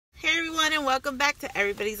everyone, and welcome back to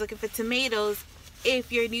Everybody's Looking for Tomatoes.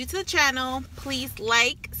 If you're new to the channel, please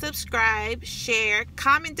like, subscribe, share,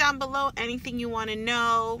 comment down below anything you want to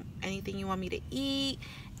know, anything you want me to eat,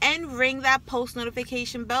 and ring that post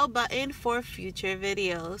notification bell button for future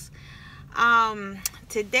videos.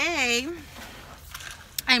 Today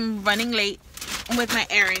I'm running late with my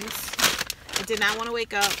errands. I did not want to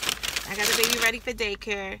wake up. I got the baby ready for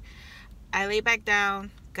daycare. I laid back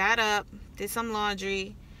down, got up, did some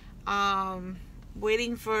laundry,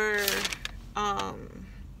 waiting for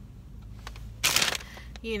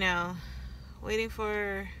waiting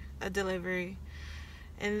for a delivery,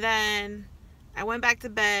 and then I went back to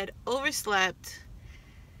bed, overslept.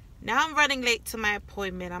 Now I'm running late to my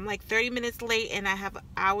appointment. I'm like 30 minutes late, and I have an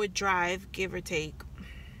hour drive, give or take.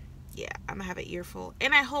 Yeah, I'm gonna have an earful.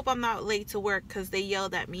 And I hope I'm not late to work, because they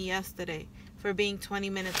yelled at me yesterday for being 20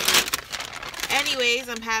 minutes late. Anyways,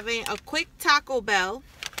 I'm having a quick Taco Bell,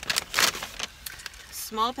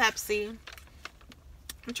 small Pepsi.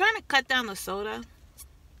 I'm trying to cut down the soda,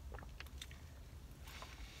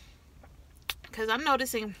 because I'm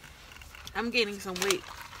noticing I'm gaining some weight.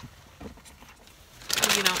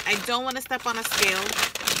 I don't want to step on a scale.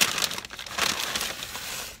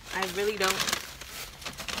 I really don't.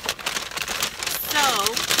 So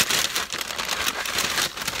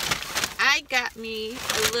I got me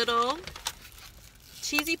a little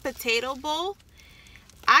cheesy potato bowl.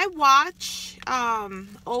 I watch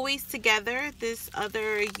Always Together, this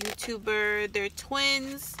other YouTuber. They're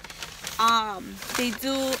twins. They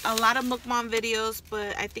do a lot of mukbang videos,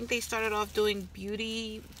 but I think they started off doing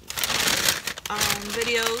beauty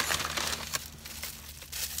videos.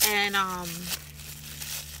 And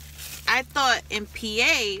I thought in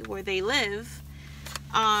PA, where they live,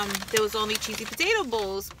 there was only cheesy potato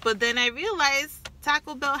bowls, but then I realized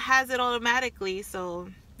Taco Bell has it automatically. So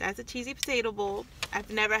that's a cheesy potato bowl. I've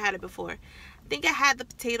never had it before. I think I had the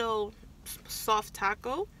potato soft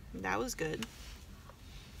taco. That was good.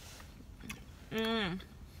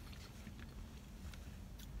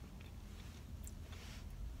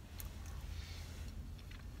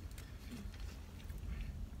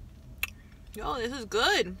 Yo, this is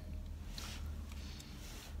good.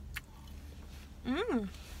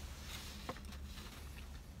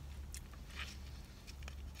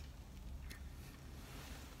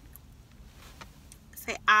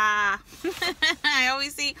 Say ah. I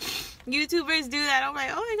always see YouTubers do that. I'm like,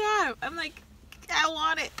 oh my god. I'm like, I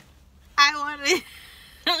want it. I want it.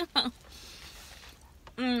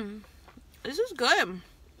 This is good.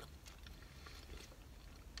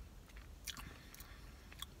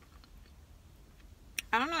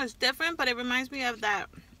 I don't know, it's different, but it reminds me of that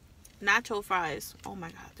nacho fries. Oh my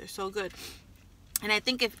god, they're so good. And I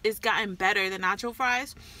think it's gotten better, the nacho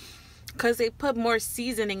fries, because they put more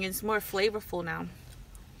seasoning and it's more flavorful now.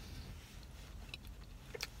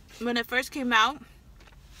 When it first came out,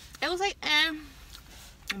 it was like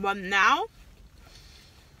but now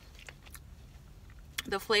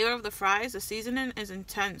the flavor of the fries, the seasoning is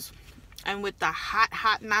intense, and with the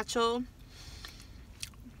hot nacho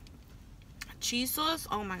cheese sauce,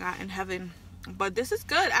 oh my god, in heaven. But this is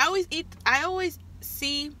good. I always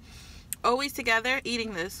see Always Together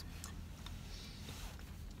eating this,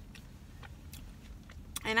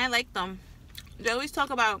 and I like them. They always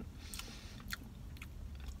talk about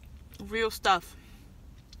real stuff,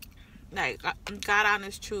 like God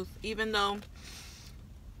honest truth, even though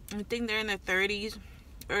I think they're in their 30s,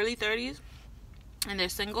 early 30s, and they're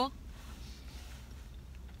single,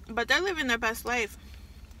 but they're living their best life.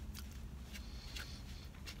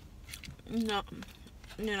 No,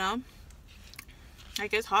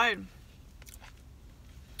 like it's hard.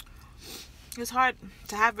 It's hard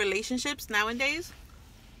to have relationships nowadays.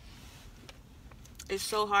 It's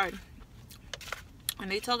so hard. And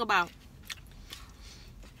they talk about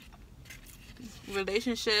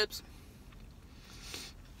relationships,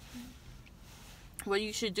 what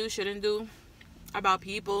you should do, shouldn't do, about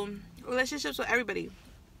people, relationships with everybody,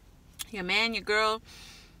 your man, your girl,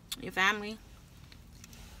 your family.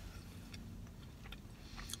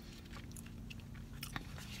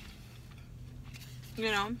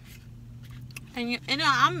 And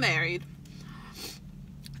I'm married,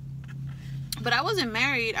 but I wasn't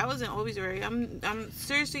married. I wasn't always married. I'm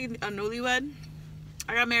seriously a newlywed.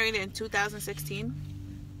 I got married in 2016,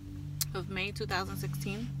 of May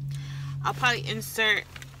 2016. I'll probably insert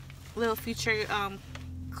little future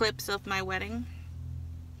clips of my wedding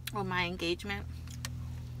or my engagement.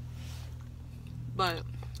 But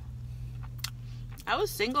I was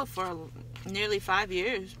single for nearly 5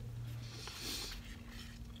 years.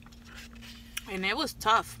 And it was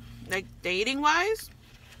tough. Like, dating wise,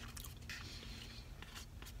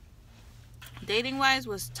 dating wise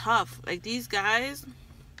was tough. Like, these guys,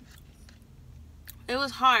 it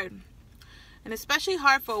was hard. And especially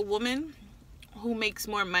hard for a woman who makes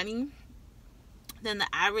more money than the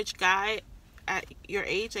average guy at your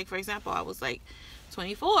age. Like, for example, I was like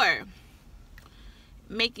 24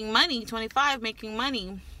 making money, 25 making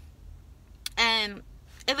money, and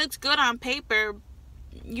it looks good on paper.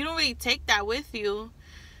 You don't really take that with you,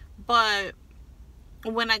 but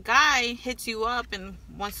when a guy hits you up and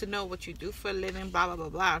wants to know what you do for a living, blah blah blah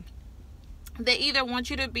blah, they either want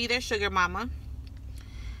you to be their sugar mama,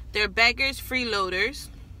 they're beggars, freeloaders,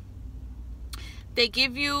 they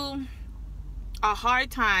give you a hard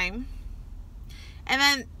time,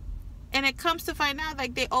 and it comes to find out,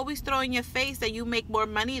 like, they always throw in your face that you make more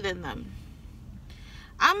money than them.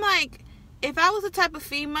 I'm like, if I was the type of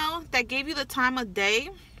female that gave you the time of day,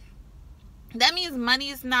 that means money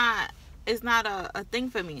is not a thing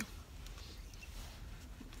for me.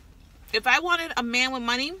 If I wanted a man with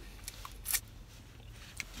money,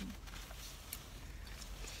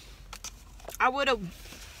 I would have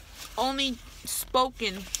only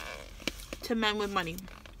spoken to men with money.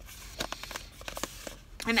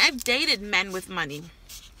 And I've dated men with money.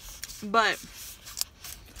 But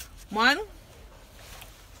one,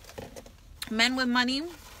 men with money,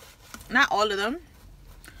 not all of them,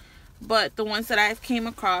 but the ones that I've came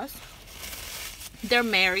across, they're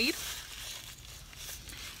married.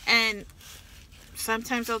 And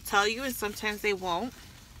sometimes they'll tell you and sometimes they won't.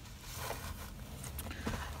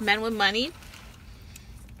 Men with money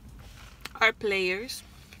are players.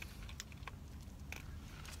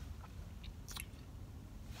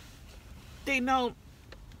 They know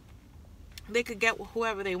they could get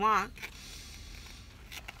whoever they want.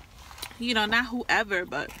 You know, not whoever,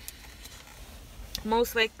 but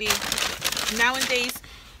most likely. Nowadays,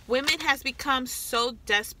 women has become so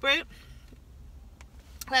desperate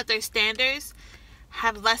that their standards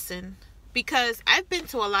have lessened. Because I've been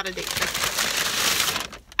to a lot of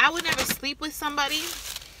dates. I would never sleep with somebody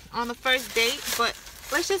on the first date, but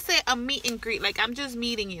let's just say a meet and greet. Like, I'm just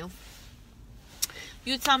meeting you.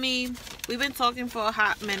 You tell me, we've been talking for a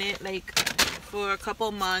hot minute, like for a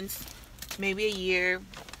couple months, maybe a year.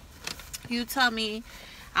 You tell me,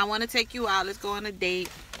 I want to take you out, let's go on a date.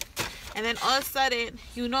 And then all of a sudden,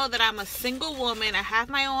 you know that I'm a single woman, I have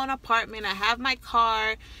my own apartment, I have my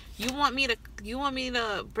car. You want me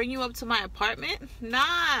to bring you up to my apartment?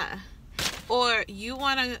 Nah. Or you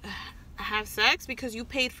want to have sex because you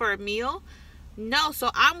paid for a meal? No. So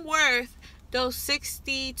I'm worth those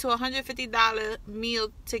 $60 to $150 meal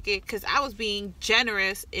ticket because I was being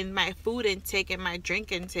generous in my food intake and my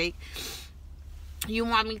drink intake. You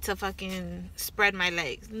want me to fucking spread my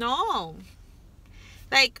legs? No.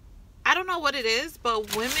 Like, I don't know what it is,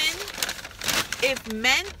 but women, if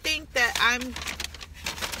men think that I'm,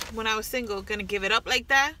 when I was single, gonna give it up like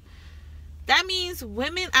that, that means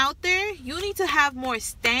women out there, you need to have more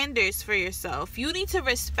standards for yourself. You need to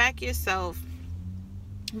respect yourself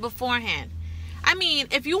beforehand. I mean,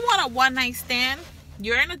 if you want a one-night stand,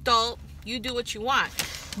 you're an adult, you do what you want.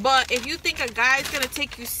 But if you think a guy's gonna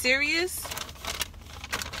take you serious,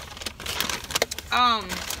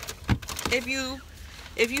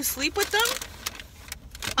 if you sleep with them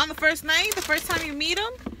on the first night, the first time you meet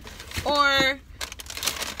them, or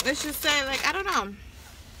let's just say, like, I don't know.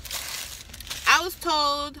 I was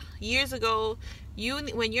told years ago,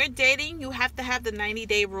 when you're dating, you have to have the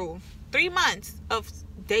 90-day rule. 3 months of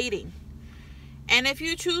dating. And if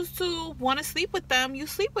you choose to want to sleep with them, you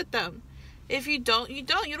sleep with them. If you don't, you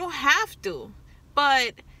don't. You don't have to.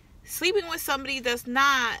 But sleeping with somebody does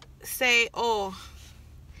not say, oh.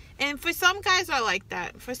 And for some guys are like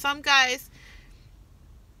that. For some guys,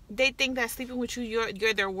 they think that sleeping with you,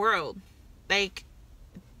 you're their world. Like,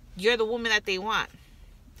 you're the woman that they want.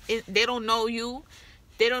 They don't know you.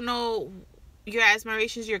 They don't know your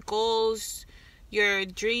aspirations, your goals, your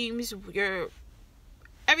dreams, your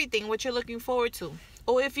everything, what you're looking forward to,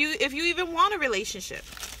 or if you even want a relationship.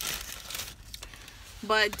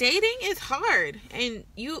 But dating is hard, and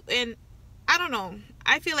I don't know,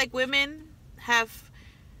 I feel like women have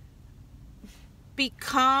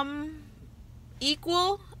become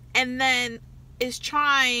equal and then is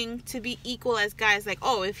trying to be equal as guys, like,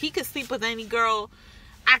 oh, if he could sleep with any girl,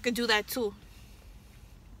 I could do that too.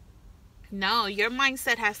 No, your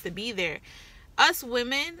mindset has to be there. Us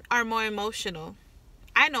women are more emotional.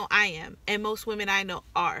 I know I am, and most women I know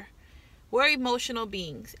are. We're emotional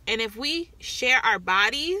beings, and if we share our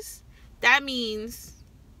bodies, that means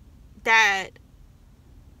that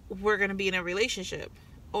we're gonna be in a relationship,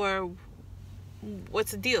 or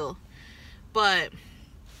what's the deal? But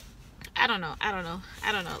I don't know.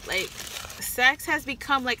 Like, sex has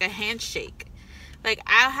become like a handshake. Like,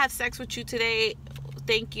 I'll have sex with you today.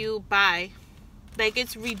 Thank you. Bye. Like,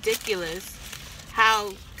 it's ridiculous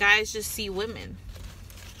how guys just see women.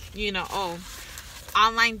 You know, oh,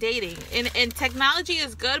 online dating. And technology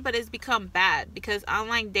is good, but it's become bad. Because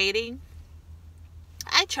online dating,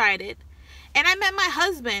 I tried it. And I met my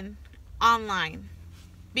husband online.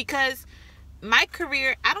 Because my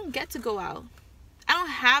career, I don't get to go out. I don't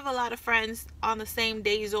have a lot of friends on the same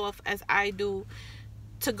days off as I do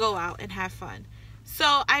to go out and have fun. So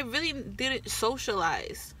I really didn't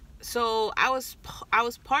socialize. So I was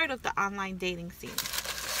part of the online dating scene.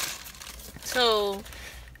 So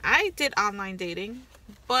I did online dating,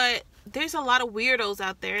 but there's a lot of weirdos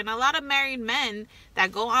out there and a lot of married men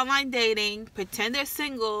that go online dating, pretend they're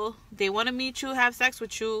single, they want to meet you, have sex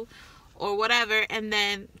with you or whatever, and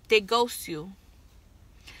then they ghost you.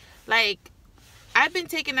 Like, I've been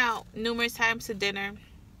taken out numerous times to dinner,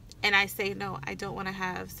 and I say, no, I don't want to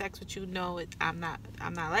have sex with you. No, I'm not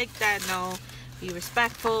like that. No, be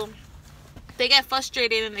respectful. They get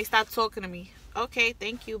frustrated and they stop talking to me. Okay,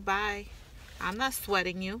 thank you, bye. I'm not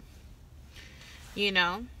sweating you. You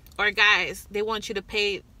know? Or guys, they want you to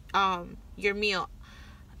pay their meal.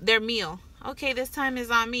 Okay, this time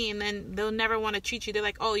is on me, and then they'll never want to treat you. They're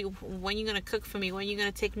like, oh, when you gonna cook for me? When you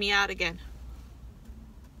gonna take me out again?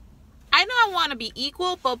 I know I want to be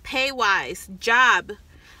equal, but pay-wise, job.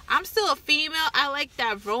 I'm still a female. I like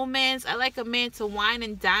that romance. I like a man to wine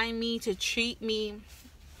and dine me, to treat me.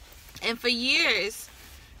 And for years,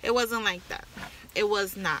 it wasn't like that. It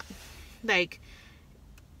was not. Like,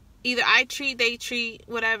 either I treat, they treat,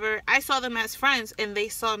 whatever. I saw them as friends, and they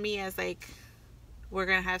saw me as, like, we're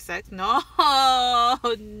going to have sex. No,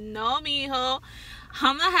 mijo.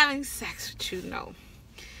 I'm not having sex with you, no.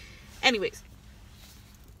 Anyways.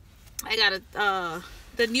 I got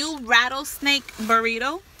the new Rattlesnake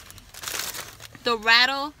burrito. The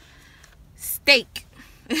Rattlesnake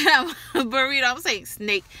burrito. I'm saying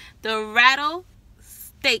snake. The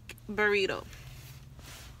Rattlesnake burrito.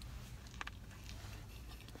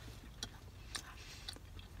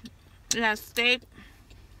 It has steak.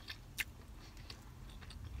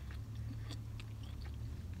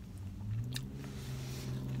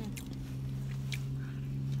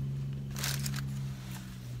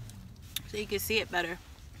 So you can see it better.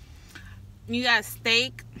 You got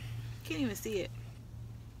steak. Can't even see it.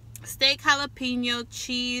 Steak, jalapeno,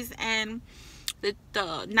 cheese, and the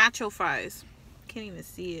nacho fries. Can't even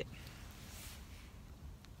see it.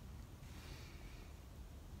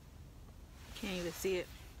 Can't even see it.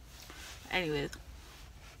 Anyways.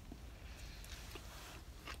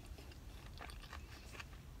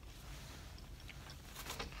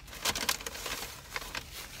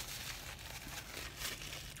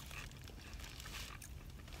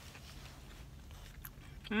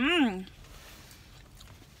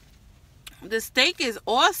 The steak is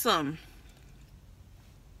awesome.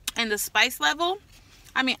 And the spice level,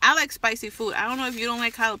 I mean, I like spicy food. I don't know if you don't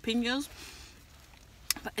like jalapenos,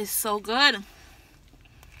 but it's so good.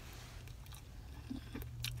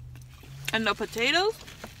 And the potatoes,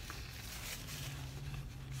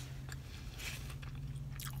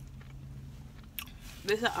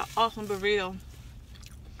 this is an awesome burrito.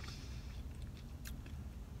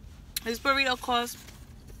 This burrito costs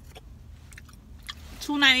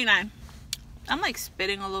 $2.99. I'm like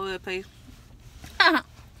spitting all over the place.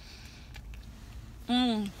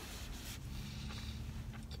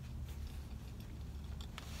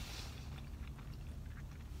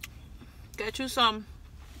 Get you some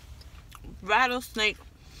Rattlesnake.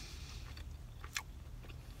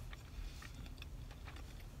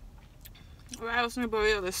 Rattlesnake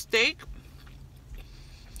burrito. The steak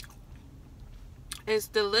is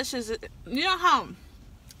delicious. You know how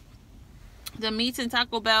the meats in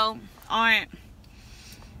Taco Bell aren't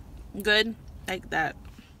good like that?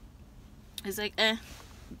 It's like,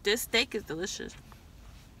 this steak is delicious.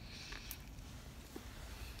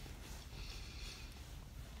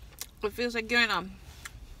 It feels like you're in a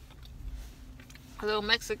little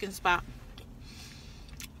Mexican spot.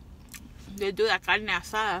 They do that carne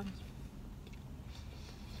asada.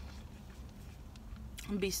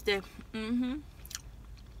 Bistec.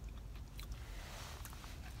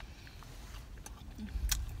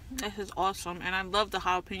 This is awesome, and I love the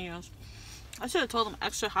jalapenos. I should have told them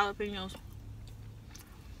extra jalapenos.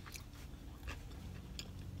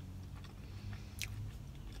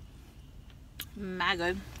 Mad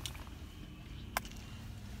good.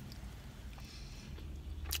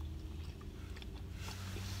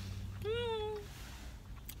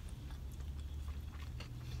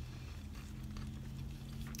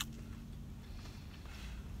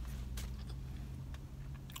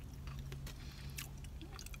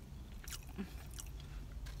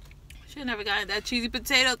 Should never gotten that cheesy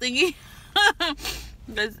potato thingy.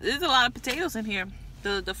 There's a lot of potatoes in here.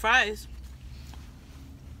 The fries.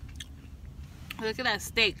 Look at that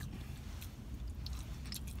steak.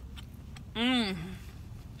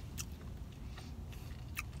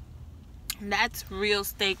 That's real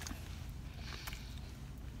steak.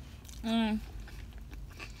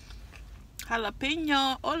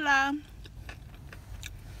 Jalapeno. Hola.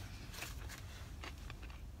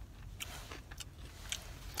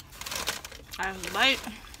 I have a bite.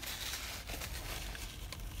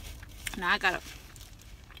 Now I gotta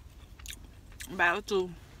battle through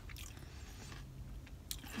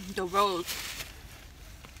the rolls.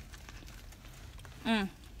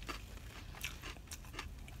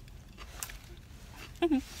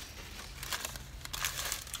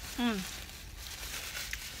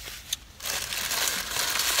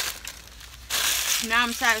 Now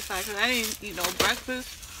I'm satisfied because I didn't eat no breakfast.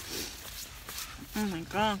 Oh my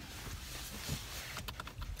god.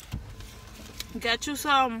 Get you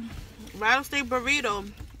some rattlesnake burrito.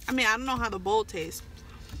 I mean, I don't know how the bowl tastes,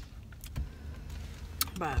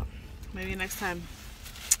 but maybe next time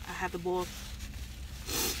I have the bowl.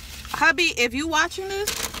 Hubby, if you watching this,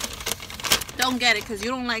 don't get it because you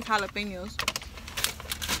don't like jalapenos.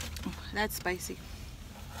 Oh, that's spicy.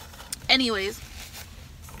 Anyways,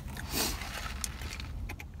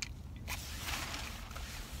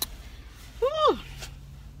 whew.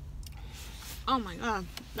 Oh my god,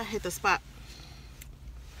 that hit the spot.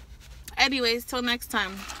 Anyways, till next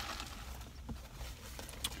time.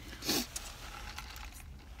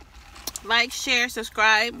 Like, share,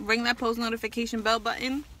 subscribe, ring that post notification bell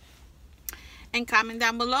button, and comment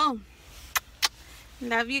down below.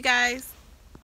 Love you guys.